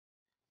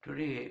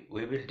Today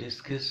we will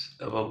discuss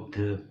about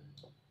the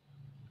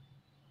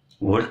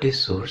voltage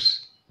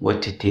source,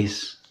 what it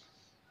is,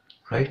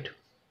 right?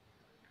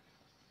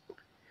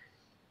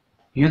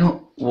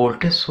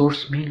 Voltage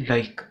source means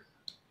like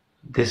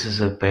this is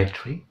a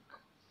battery.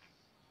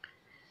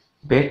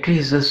 Battery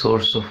is a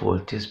source of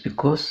voltage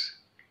because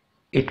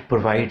it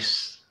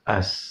provides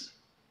us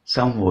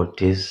some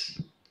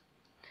voltage,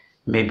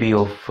 maybe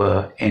of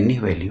any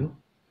value.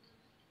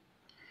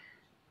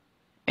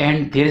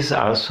 And there is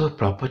also a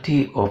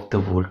property of the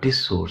voltage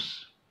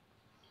source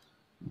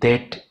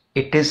that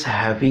it is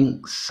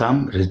having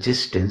some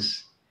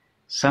resistance,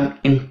 some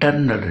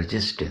internal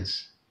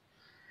resistance.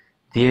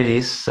 There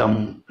is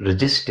some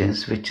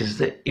resistance which is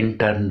the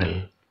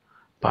internal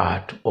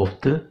part of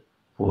the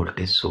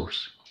voltage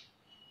source.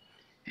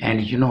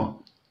 And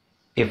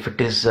if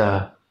it is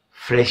a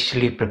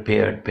freshly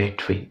prepared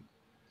battery,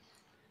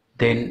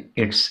 then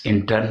its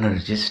internal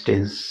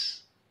resistance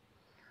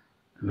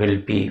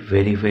will be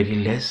very, very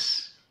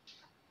less.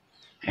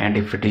 And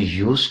if it is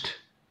used,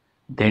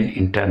 then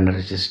internal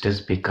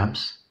resistance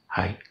becomes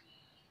high.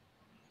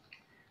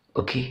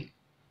 Okay,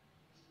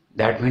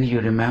 that means you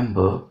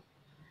remember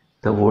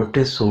the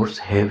voltage source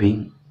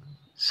having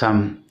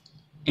some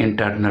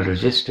internal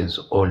resistance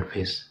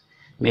always,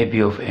 maybe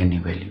of any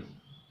value.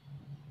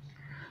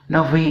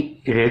 Now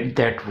we read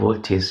that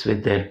voltage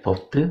with the help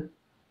of the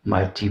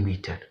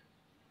multimeter,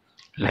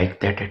 like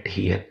that at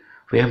here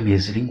we are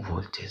measuring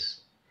voltage.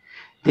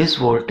 This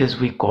voltage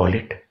we call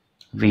it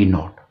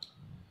V0.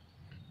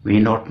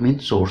 V0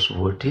 means source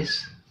voltage.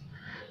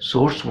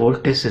 Source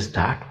voltage is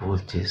that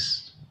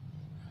voltage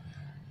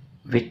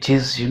which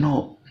is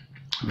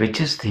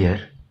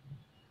there,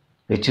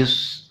 which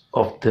is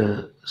of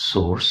the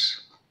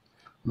source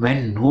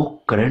when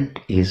no current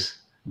is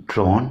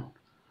drawn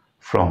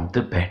from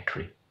the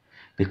battery,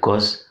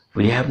 because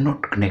we have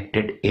not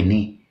connected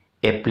any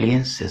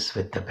appliances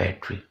with the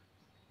battery.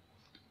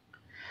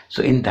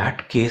 So in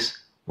that case,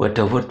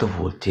 whatever the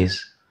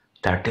voltage,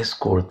 that is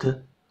called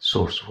the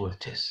source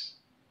voltage,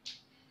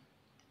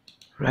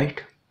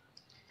 right?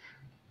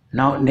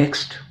 Now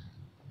next,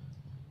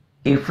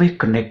 if we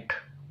connect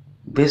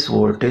this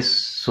voltage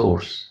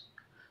source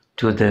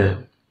to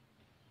the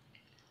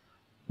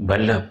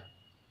bulb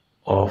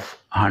of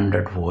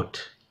 100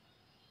 watt.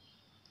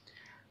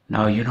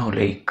 Now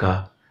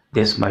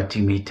this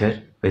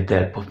multimeter, with the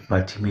help of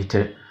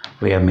multimeter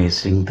we are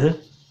measuring the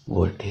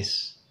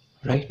voltage,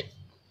 right?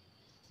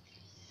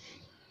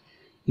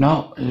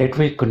 Now let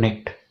me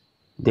connect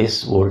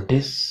this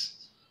voltage,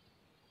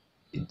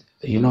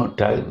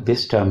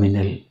 this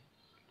terminal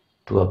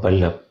to a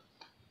bulb.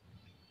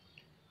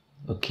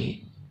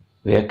 Okay,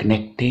 we are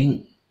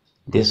connecting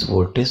this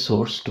voltage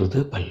source to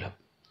the bulb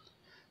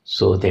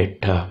so that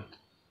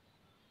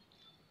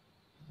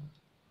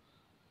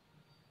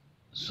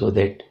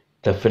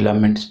the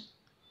filaments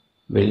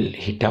will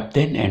heat up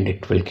then and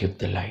it will give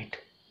the light.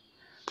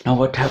 Now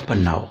what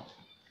happened now?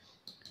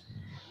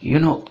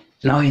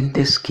 Now in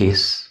this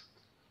case,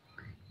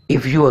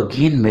 if you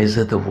again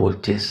measure the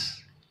voltage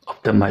of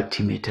the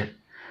multimeter,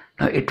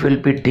 now it will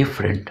be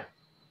different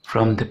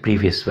from the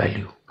previous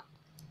value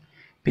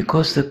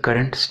because the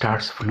current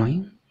starts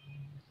flowing,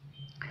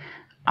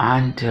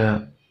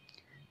 and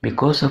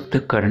because of the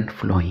current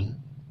flowing,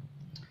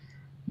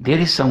 there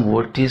is some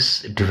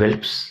voltage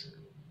develops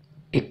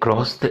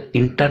across the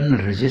internal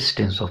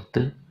resistance of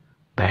the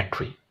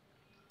battery.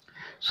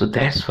 So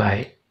that's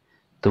why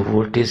the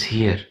voltage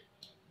here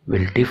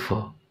will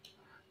differ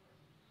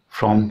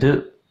from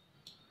the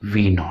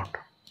V0,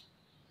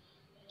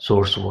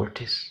 source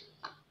voltage.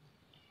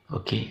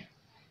 Okay.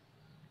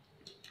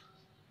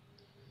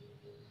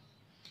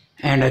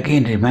 And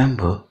again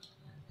remember,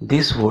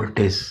 this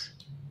voltage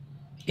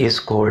is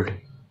called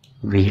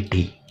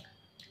VT,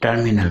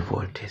 terminal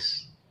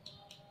voltage.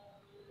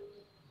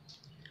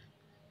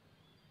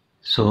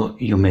 So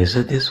you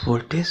measure this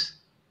voltage,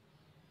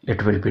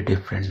 it will be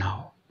different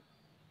now.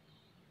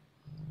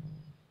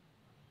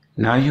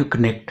 Now you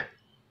connect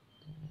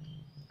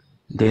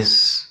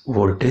this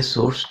voltage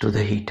source to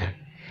the heater.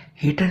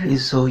 Heater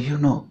is so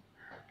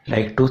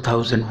like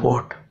 2000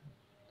 watt.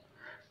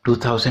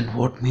 2000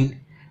 watt means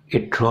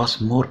it draws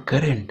more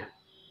current.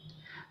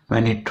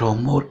 When it draws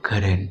more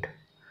current,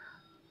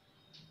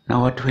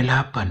 now what will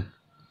happen?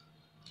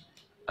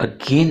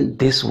 Again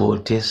this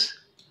voltage,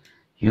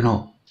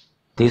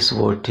 this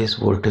voltage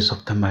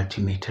of the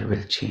multimeter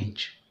will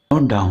change.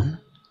 Note down,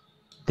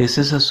 this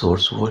is a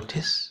source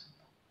voltage.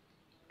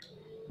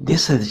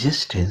 This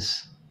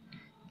resistance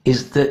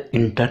is the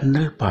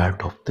internal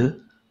part of the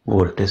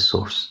voltage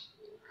source.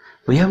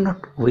 We have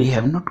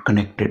not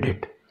connected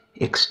it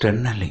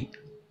externally,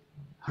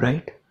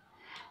 right?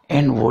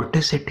 And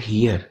voltage at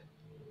here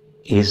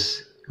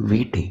is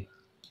VT,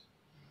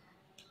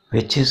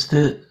 which is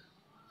the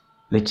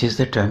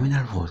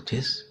terminal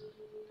voltage.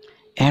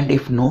 And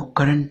if no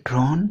current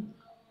drawn,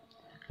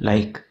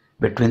 like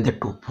between the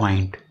 2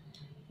 points,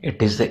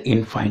 it is the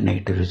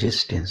infinite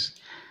resistance.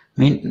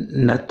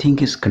 Nothing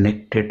is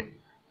connected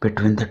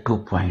between the 2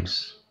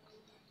 points.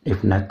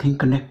 If nothing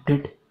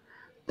connected,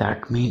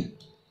 that means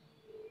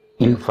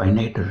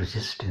infinite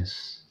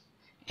resistance.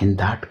 In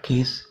that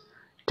case,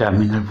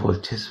 terminal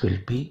voltage will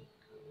be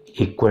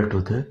equal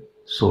to the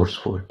source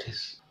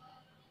voltage.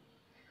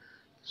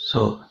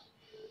 So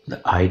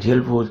the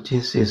ideal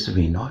voltage is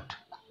V0,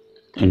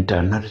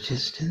 internal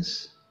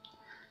resistance,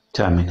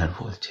 terminal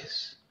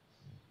voltage,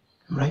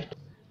 right?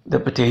 The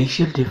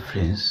potential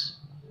difference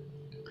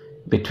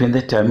between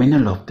the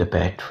terminal of the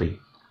battery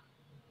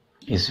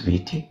is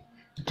Vt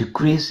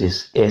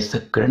decreases as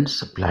the current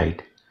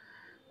supplied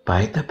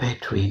by the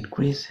battery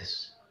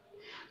increases.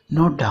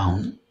 Note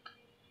down,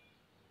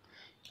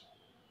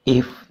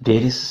 if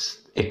there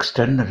is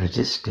external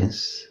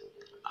resistance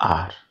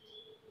R,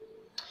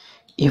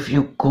 if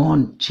you go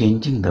on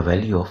changing the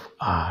value of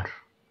R,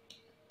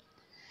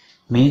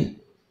 mean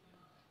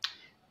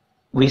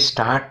we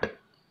start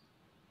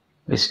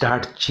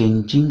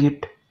changing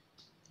it,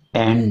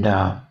 and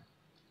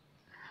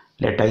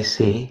let I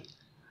say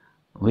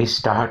we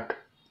start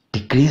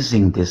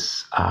decreasing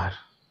this R.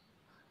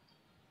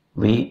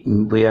 We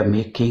are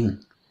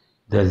making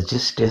the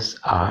resistance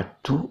R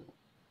to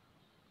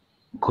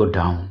go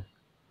down.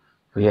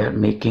 We are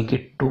making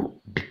it to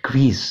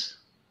decrease.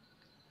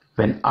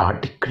 When R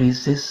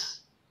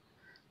decreases,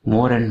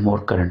 more and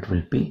more current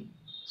will be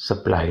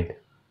supplied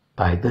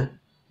by the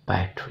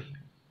battery.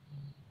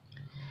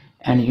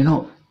 And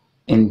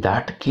in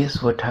that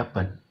case, what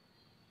happened?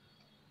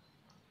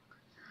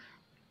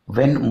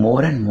 When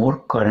more and more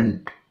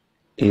current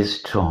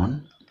is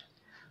drawn,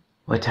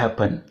 what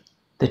happened?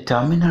 The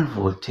terminal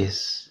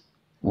voltage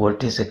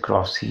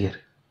across here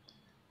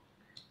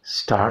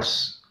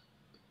starts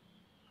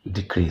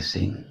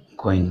decreasing,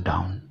 going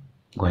down.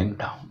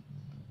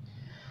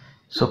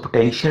 So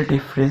potential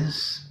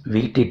difference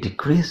Vt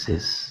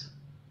decreases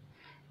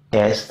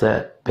as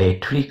the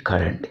battery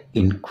current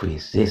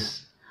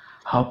increases.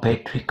 How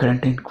battery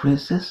current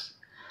increases?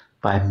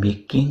 By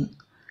making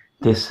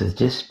this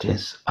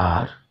resistance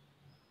R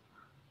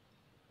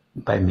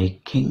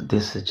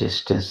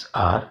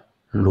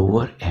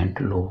lower and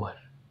lower.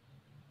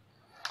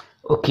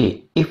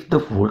 Okay, if the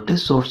voltage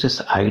source is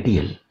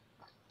ideal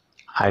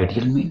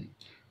means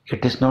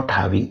it is not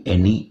having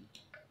any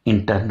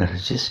internal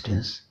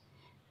resistance.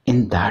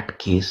 In that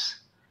case,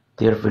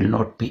 there will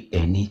not be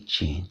any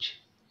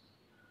change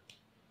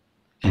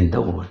in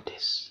the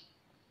voltage.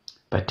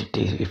 But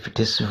if it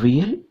is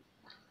real,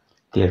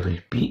 there will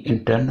be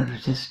internal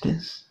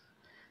resistance,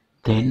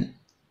 then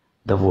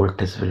the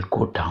voltage will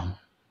go down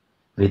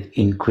with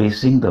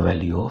increasing the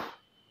value of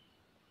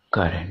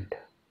current,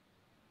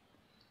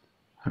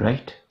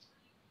 right?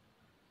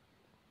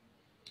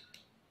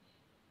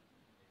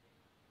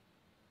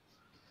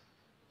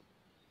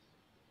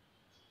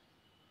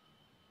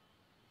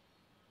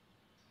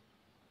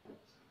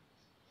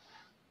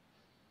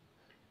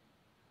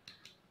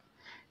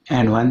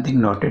 And one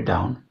thing noted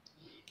down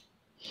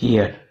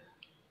here,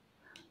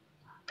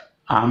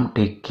 I'm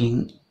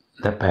taking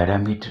the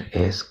parameter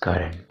as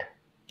current.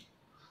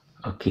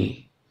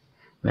 Okay,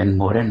 when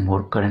more and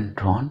more current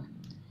drawn,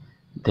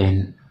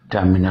 then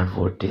terminal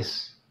voltage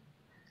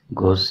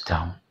goes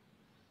down.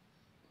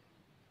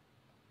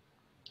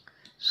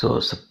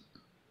 So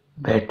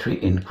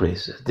battery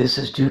increases. This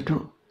is due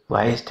to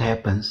why it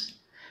happens,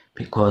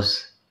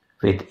 because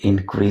with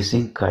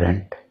increasing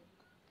current,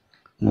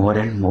 more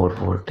and more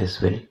voltage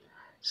will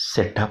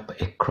set up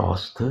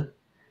across the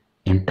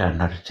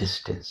internal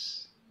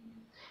resistance.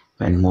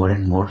 When more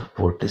and more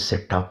voltage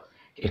set up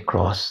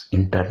across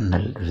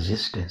internal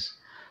resistance,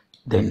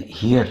 then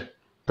here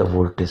the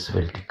voltage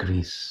will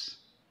decrease.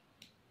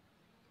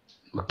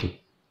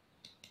 Okay.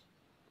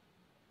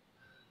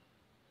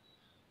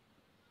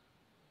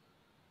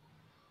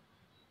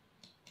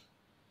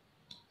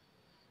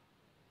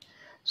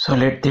 So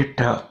let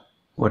that,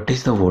 what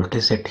is the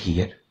voltage at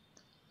here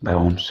by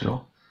Ohm's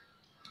law?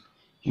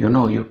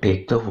 You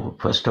take the,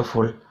 first of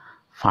all,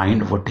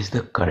 find what is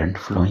the current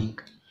flowing,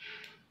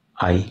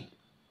 I.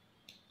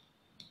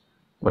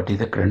 What is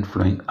the current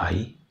flowing,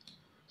 I?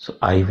 So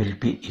I will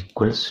be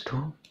equals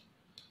to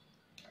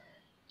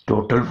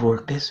total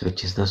voltage,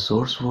 which is the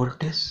source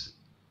voltage,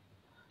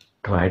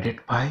 divided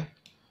by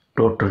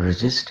total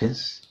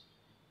resistance,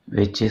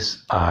 which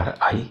is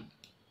Ri,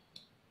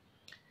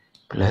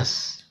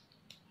 plus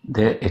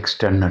the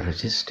external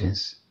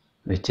resistance,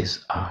 which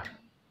is R.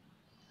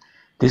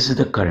 This is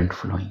the current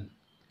flowing.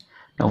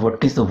 Now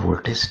what is the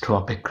voltage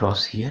drop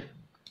across here?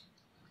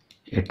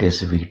 It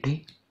is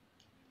Vt.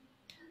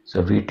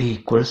 So Vt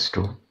equals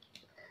to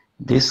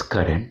this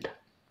current,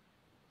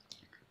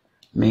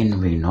 mean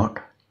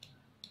V0,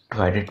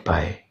 divided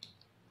by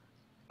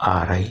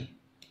Ri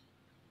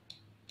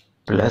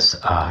plus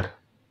R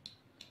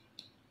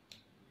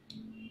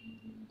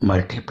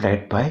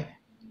multiplied by,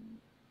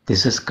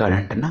 this is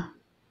current,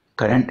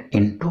 current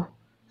into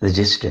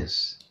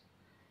resistance.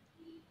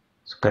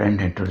 So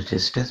current into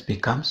resistance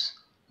becomes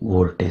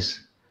voltage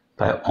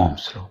by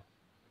Ohm's law.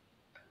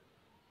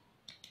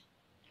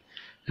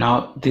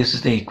 Now this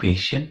is the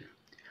equation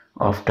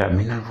of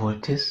terminal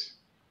voltage,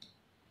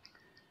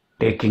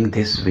 taking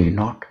this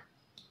V0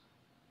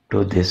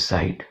 to this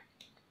side.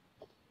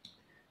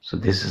 So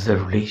this is the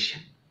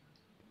relation.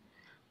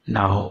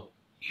 Now,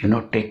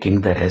 taking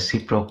the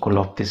reciprocal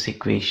of this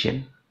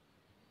equation,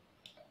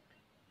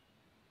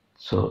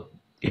 so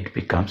it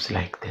becomes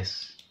like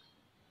this.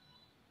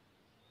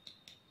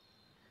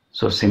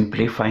 So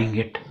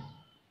simplifying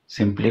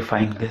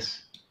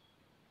this,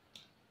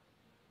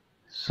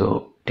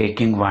 so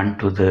taking one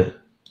to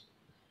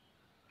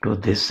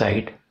this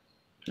side,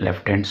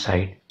 left hand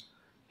side,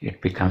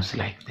 it becomes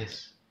like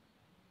this.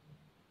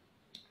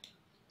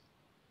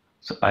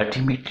 So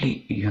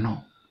ultimately,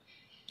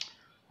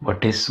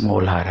 what is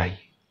small ri?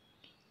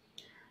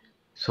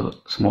 So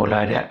small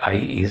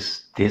ri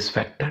is this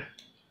factor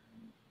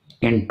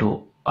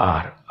into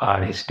r.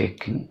 R is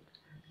taking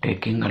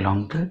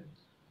along the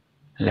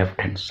left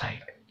hand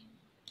side.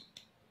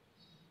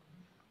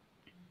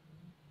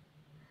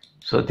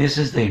 So this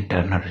is the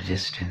internal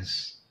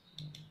resistance.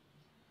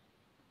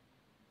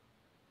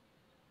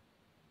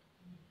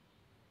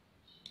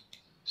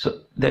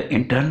 So the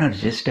internal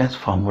resistance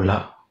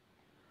formula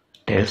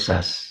tells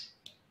us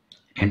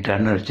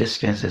internal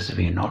resistance is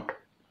V0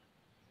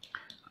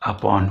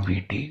 upon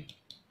Vt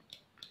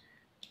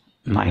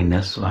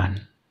minus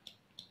 1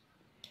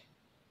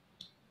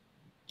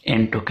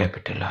 into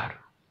capital R.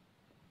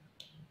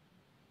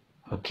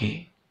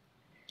 Okay.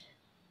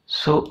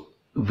 So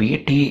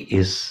Vt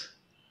is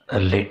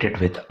related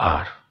with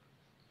R.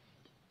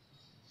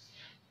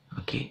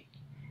 Okay.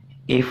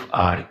 If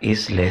R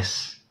is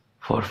less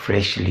for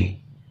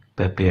freshly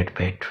prepared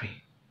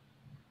battery,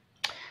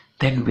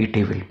 then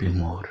Vt will be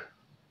more.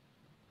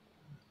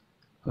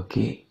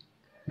 Okay.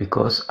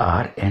 Because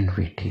R and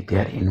Vt, they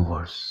are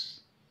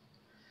inverse.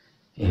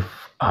 If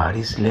R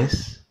is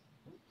less,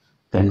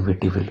 then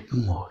Vt will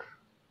be more.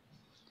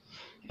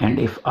 And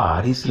if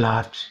R is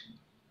large,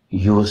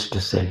 used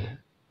cell,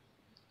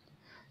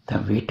 the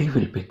Vt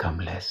will become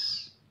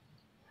less.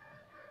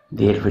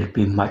 There will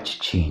be much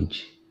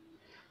change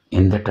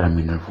in the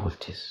terminal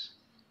voltage.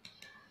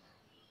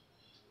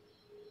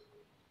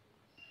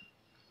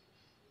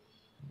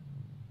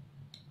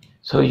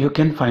 So you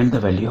can find the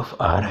value of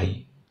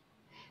Ri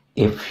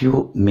if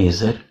you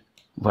measure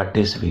what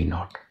is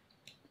V0.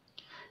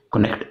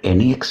 Connect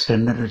any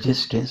external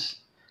resistance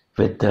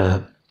with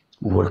the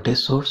voltage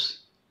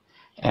source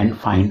and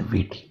find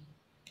Vt.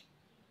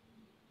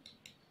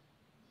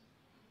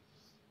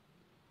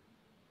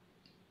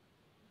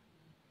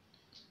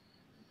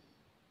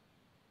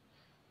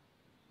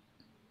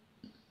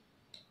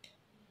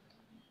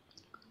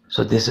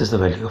 So this is the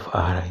value of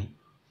Ri.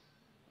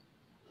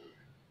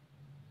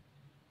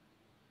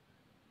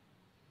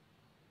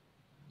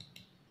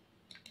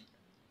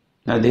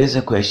 Now there is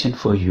a question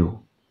for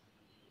you.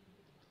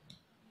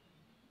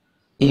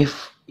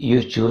 If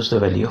you choose the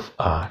value of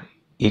R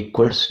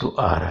equals to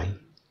Ri,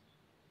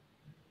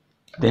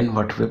 then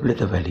what will be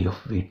the value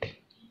of Vt?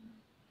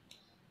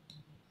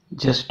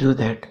 Just do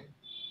that.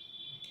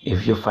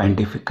 If you find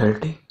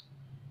difficulty,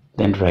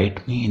 then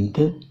write me in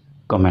the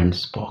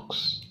comments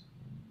box.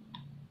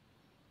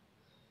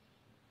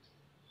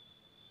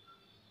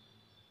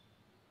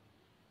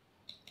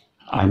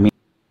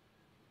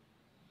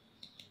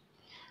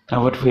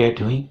 Now what we are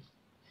doing,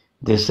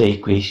 this is the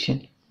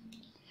equation.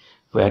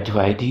 We are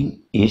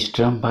dividing each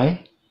term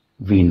by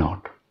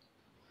V0.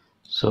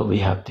 So we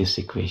have this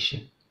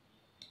equation.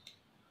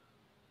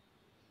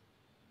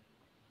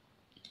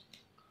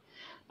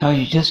 Now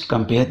you just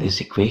compare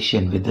this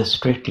equation with the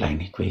straight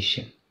line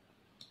equation.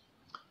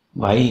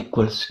 Y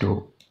equals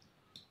to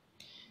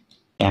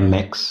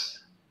mx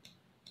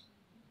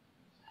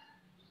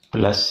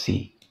plus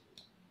c.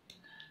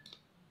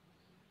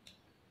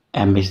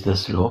 M is the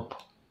slope,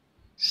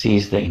 c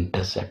is the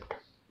intercept.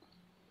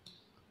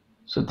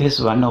 So this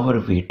 1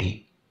 over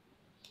Vt,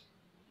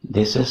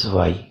 this is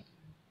y.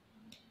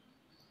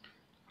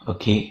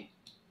 Okay.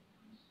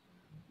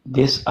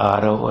 This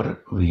r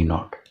over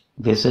V0,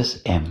 this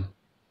is m.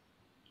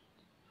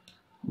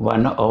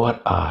 1 over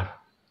r,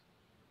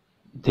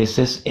 this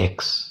is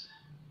x.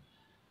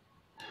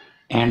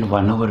 And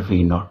 1 over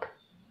V0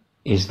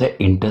 is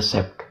the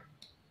intercept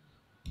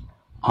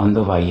on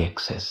the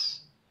y-axis.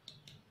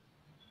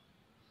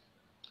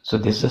 So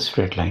this is a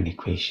straight line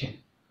equation.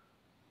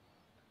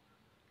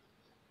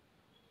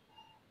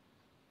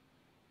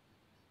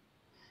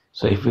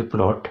 So if we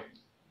plot,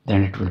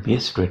 then it will be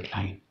a straight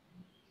line.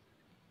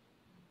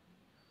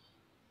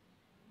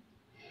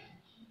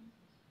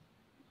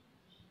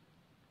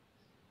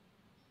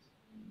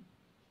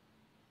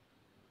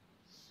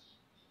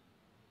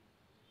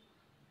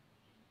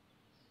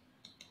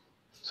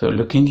 So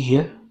looking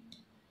here,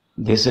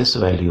 this is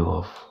value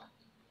of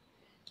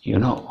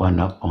 1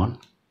 upon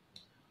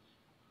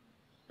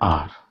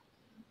r.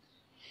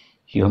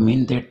 You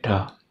mean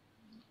that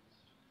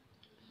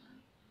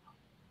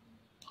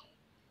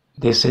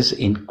this is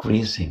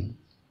increasing.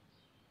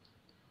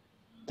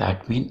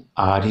 That means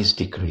r is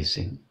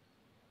decreasing.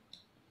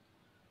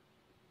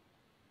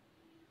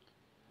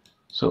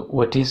 So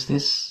what is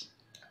this?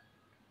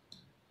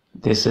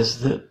 This is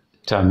the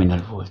terminal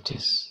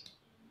voltage.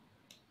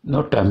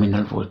 No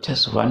terminal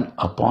voltage, 1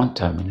 upon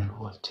terminal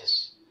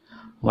voltage,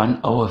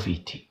 1 over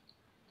Vt.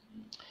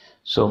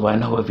 So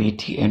 1 over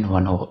Vt and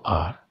 1 over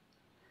R.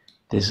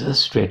 This is a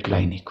straight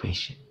line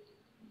equation.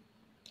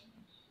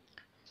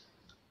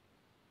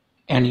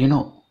 And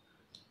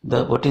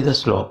what is the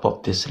slope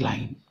of this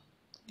line?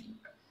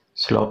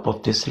 Slope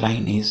of this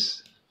line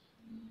is,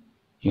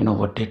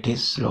 what it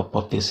is? Slope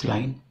of this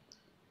line,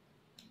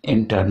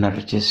 internal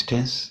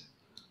resistance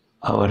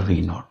over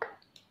V0.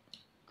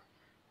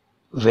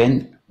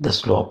 When the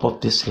slope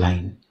of this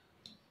line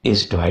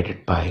is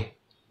divided by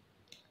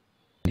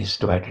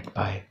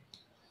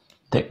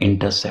the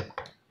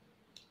intercept,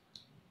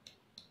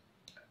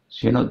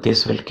 so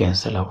this will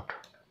cancel out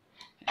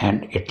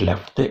and it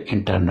left the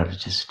internal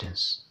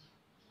resistance.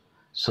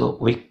 So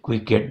we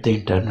get the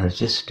internal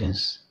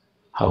resistance.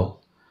 How?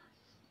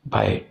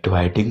 By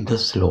dividing the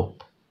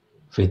slope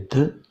with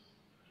the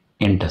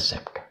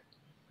intercept.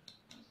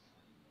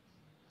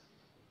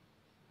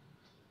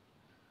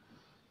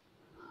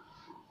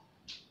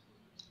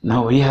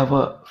 Now we have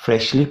a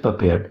freshly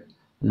prepared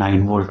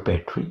 9-volt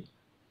battery.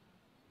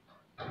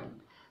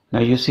 Now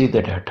you see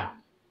the data.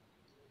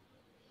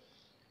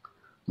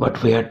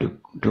 What we are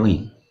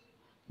doing,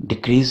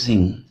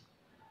 decreasing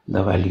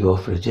the value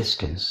of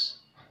resistance.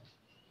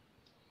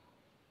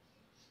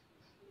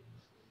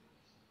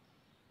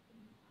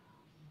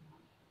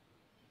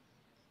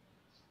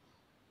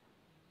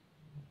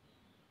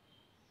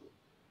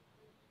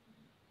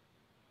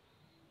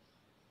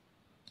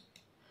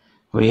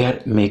 We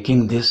are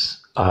making this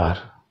R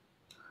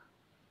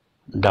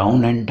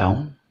down and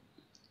down.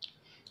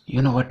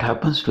 You know what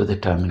happens to the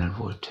terminal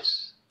voltage?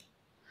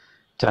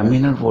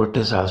 Terminal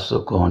voltage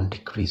also go on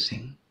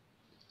decreasing,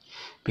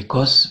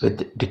 because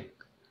with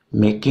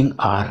making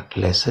R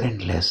lesser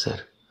and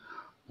lesser,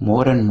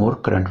 more and more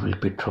current will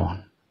be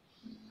drawn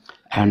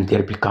and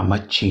there become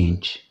a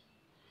change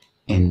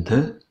in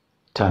the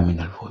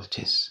terminal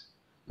voltage.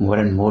 More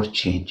and more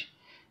change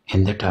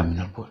in the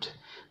terminal voltage.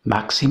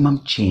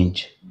 Maximum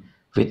change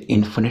with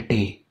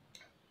infinity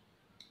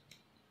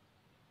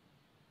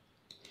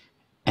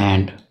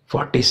and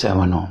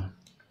 47 ohm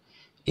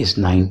is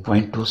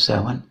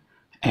 9.27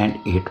 and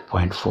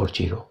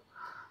 8.40.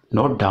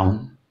 Note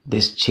down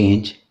this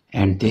change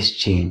and this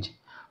change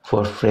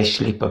for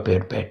freshly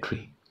prepared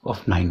battery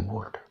of 9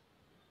 volt.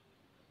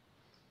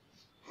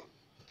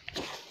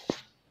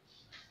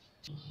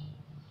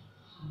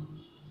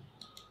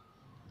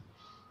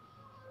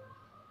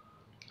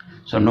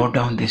 So note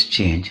down this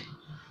change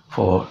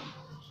for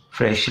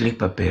freshly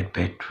prepared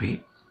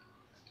battery.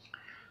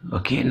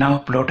 Okay, now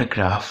plot a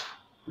graph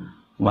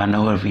 1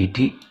 over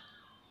Vt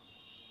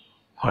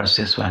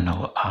versus 1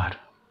 over R.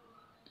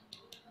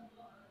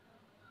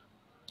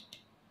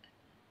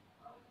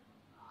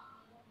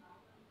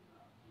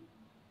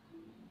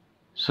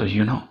 So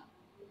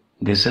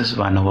this is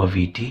 1 over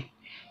Vt,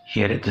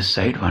 here at this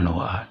side 1 over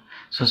R.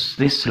 So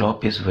this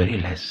slope is very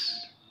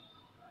less.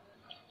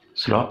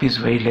 Slope is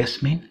very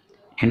less mean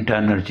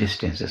internal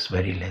resistance is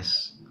very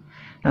less.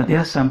 Now there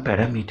are some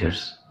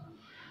parameters.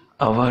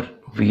 Our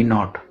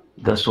V0,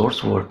 the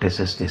source voltage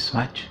is this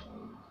much.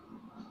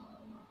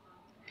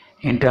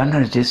 Internal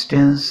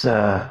resistance,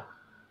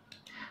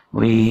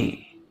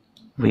 we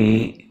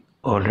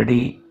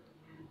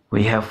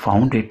have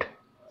found it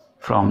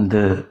from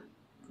the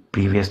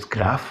previous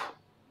graph.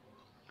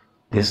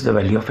 This is the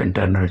value of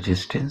internal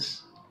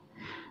resistance.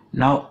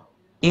 Now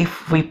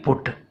if we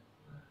put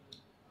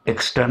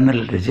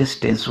external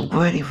resistance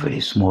very,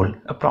 very small,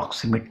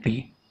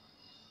 approximately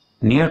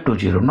near to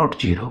zero,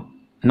 not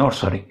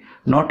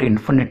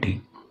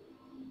infinity,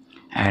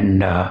 and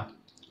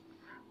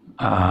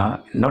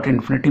not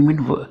infinity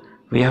means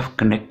we have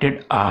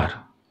connected R,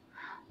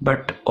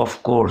 but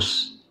of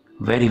course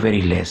very,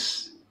 very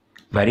less.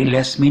 Very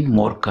less means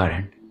more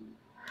current.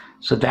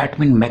 So that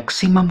means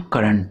maximum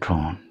current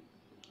drawn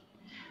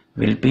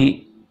will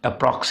be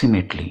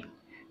approximately,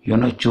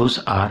 choose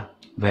R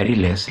very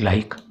less,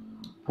 like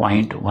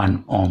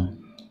 0.1 ohm.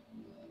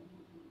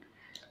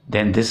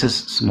 Then this is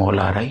small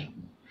Ri.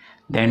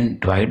 Then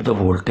divide the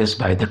voltage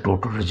by the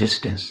total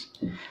resistance.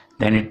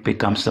 Then it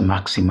becomes the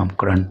maximum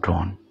current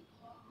drawn.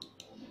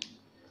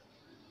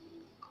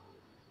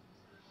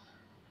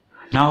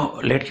 Now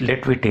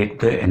let we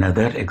take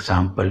another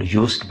example,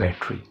 used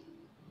battery.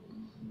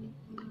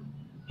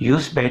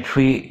 Used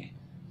battery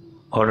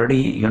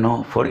already,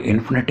 for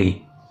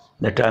infinity,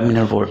 the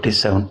terminal voltage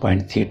is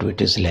 7.32,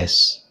 it is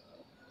less.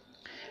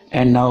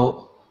 And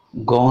now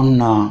gone,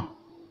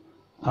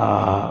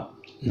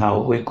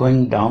 now we're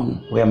going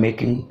down, we are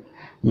making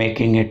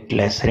it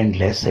lesser and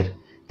lesser,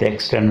 the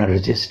external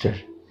resistor.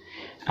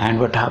 And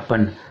what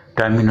happened?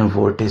 Terminal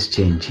voltage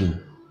changing,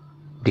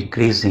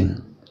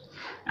 decreasing.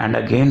 And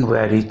again we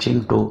are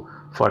reaching to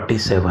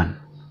 47.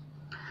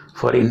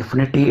 For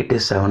infinity it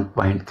is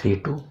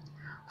 7.32.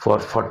 For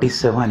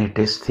 47 it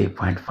is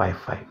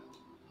 3.55.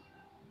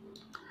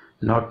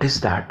 Notice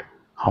that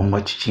how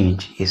much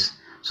change is.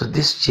 So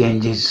this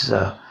change is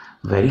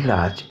very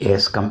large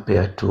as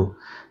compared to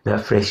the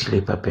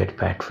freshly prepared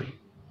battery.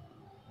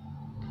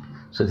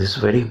 So this is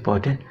very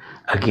important.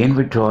 Again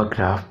we draw a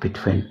graph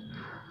between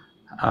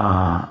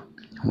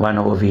 1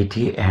 over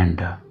Vt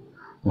and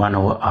 1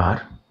 over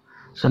R.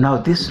 So now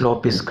this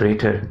slope is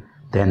greater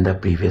than the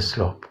previous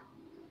slope.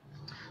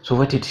 So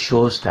what it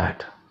shows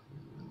that?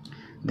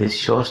 This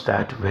shows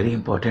that very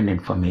important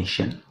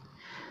information.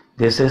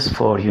 This is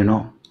for,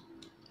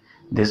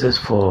 this is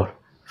for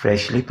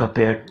freshly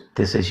prepared,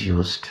 this is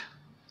used,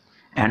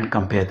 and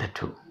compare the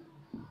two.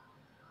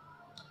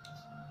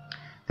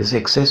 This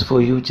exercise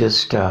for you,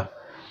 just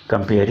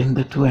comparing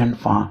the two, and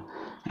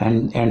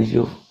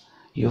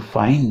you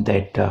find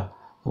that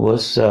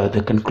was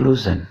the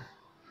conclusion.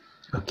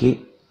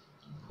 Okay,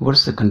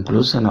 what's the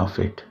conclusion of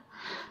it?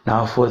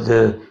 Now for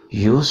the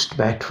used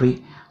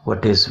battery,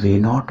 what is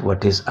V0,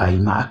 what is I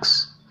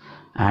max,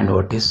 and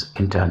what is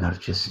internal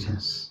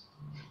resistance?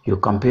 You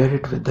compare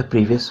it with the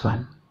previous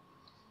one.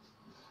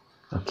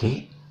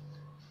 Okay,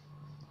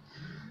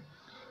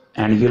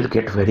 and you'll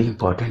get very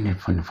important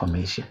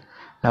information.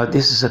 Now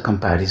this is a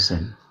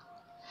comparison.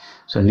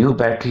 So new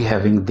battery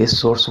having this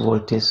source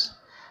voltage,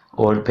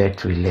 old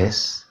battery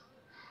less,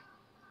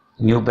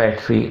 new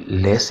battery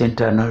less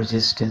internal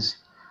resistance,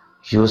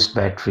 used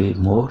battery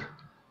more,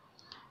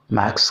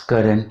 max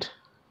current,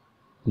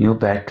 new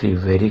battery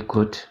very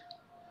good,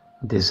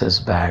 this is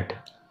bad.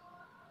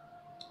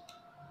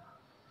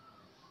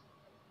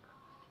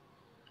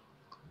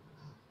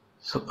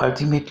 So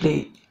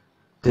ultimately,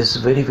 this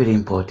is very, very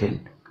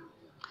important.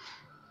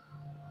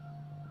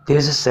 There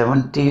is a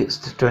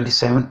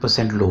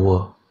 27%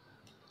 lower.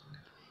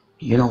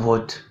 You know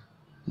what?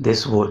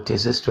 This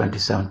voltage is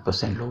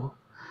 27% lower.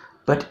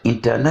 But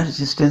internal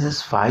resistance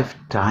is 5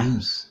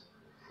 times.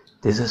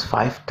 This is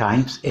 5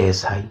 times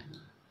as high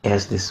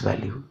as this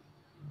value.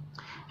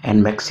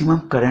 And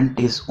maximum current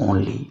is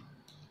only,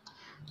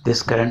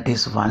 this current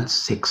is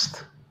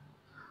 1/6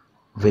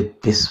 with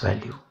this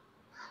value.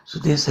 So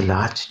there's a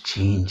large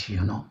change,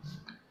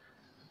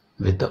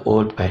 with the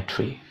old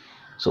battery.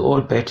 So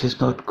old battery is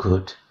not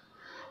good.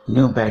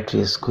 New battery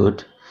is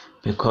good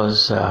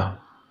because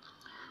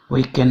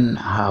we can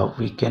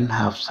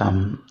have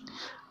some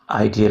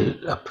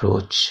ideal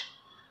approach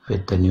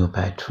with the new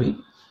battery.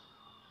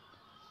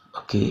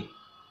 Okay.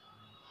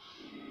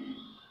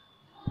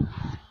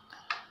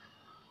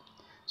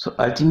 So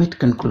ultimate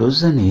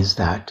conclusion is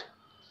that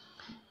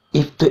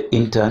if the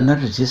internal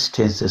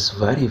resistance is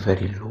very,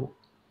 very low,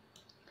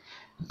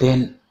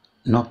 then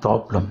no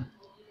problem.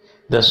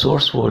 The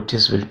source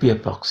voltage will be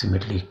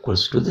approximately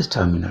equals to the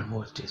terminal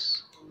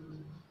voltage.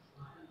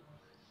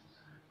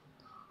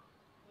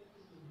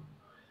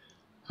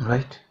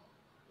 Right?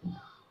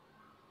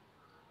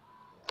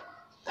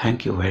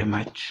 Thank you very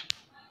much.